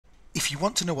If you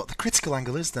want to know what the critical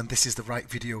angle is, then this is the right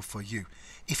video for you.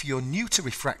 If you're new to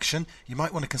refraction, you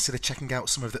might want to consider checking out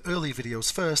some of the earlier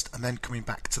videos first and then coming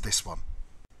back to this one.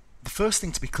 The first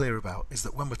thing to be clear about is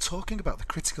that when we're talking about the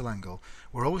critical angle,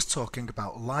 we're always talking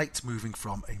about light moving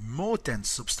from a more dense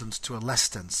substance to a less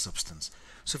dense substance.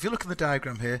 So if you look at the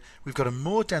diagram here, we've got a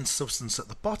more dense substance at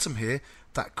the bottom here.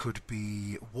 That could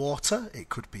be water, it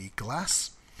could be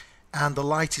glass, and the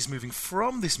light is moving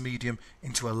from this medium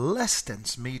into a less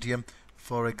dense medium,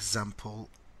 for example,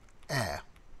 air.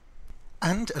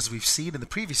 And as we've seen in the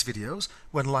previous videos,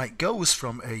 when light goes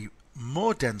from a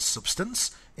more dense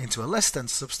substance into a less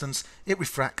dense substance, it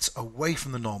refracts away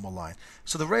from the normal line.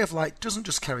 So the ray of light doesn't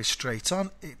just carry straight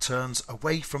on, it turns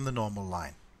away from the normal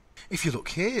line. If you look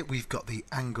here, we've got the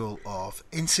angle of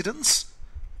incidence,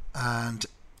 and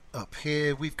up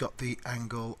here we've got the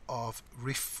angle of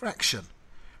refraction.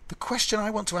 The question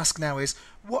I want to ask now is,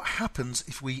 what happens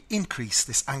if we increase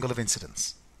this angle of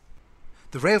incidence?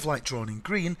 The ray of light drawn in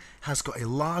green has got a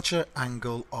larger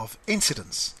angle of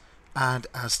incidence, and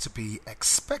as to be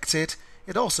expected,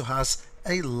 it also has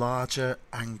a larger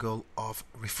angle of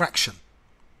refraction.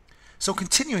 So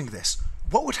continuing this,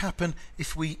 what would happen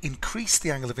if we increase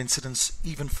the angle of incidence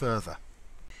even further?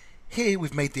 Here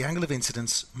we've made the angle of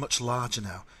incidence much larger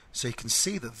now, so you can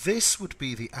see that this would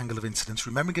be the angle of incidence,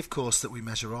 remembering of course that we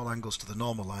measure all angles to the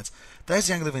normal lines. There's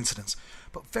the angle of incidence,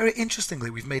 but very interestingly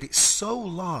we've made it so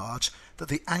large that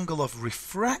the angle of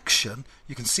refraction,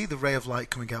 you can see the ray of light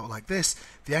coming out like this,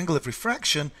 the angle of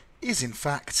refraction is in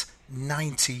fact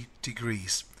 90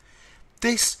 degrees.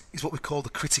 This is what we call the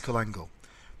critical angle.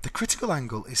 The critical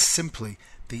angle is simply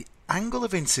the angle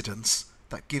of incidence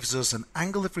that gives us an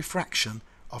angle of refraction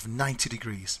of 90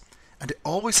 degrees. And it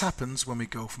always happens when we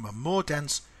go from a more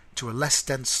dense to a less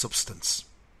dense substance.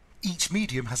 Each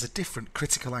medium has a different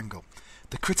critical angle.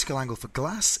 The critical angle for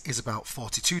glass is about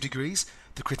 42 degrees.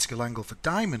 The critical angle for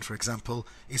diamond, for example,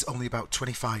 is only about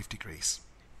 25 degrees.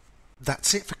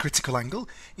 That's it for critical angle.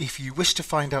 If you wish to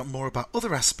find out more about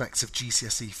other aspects of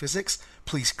GCSE physics,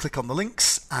 please click on the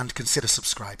links and consider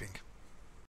subscribing.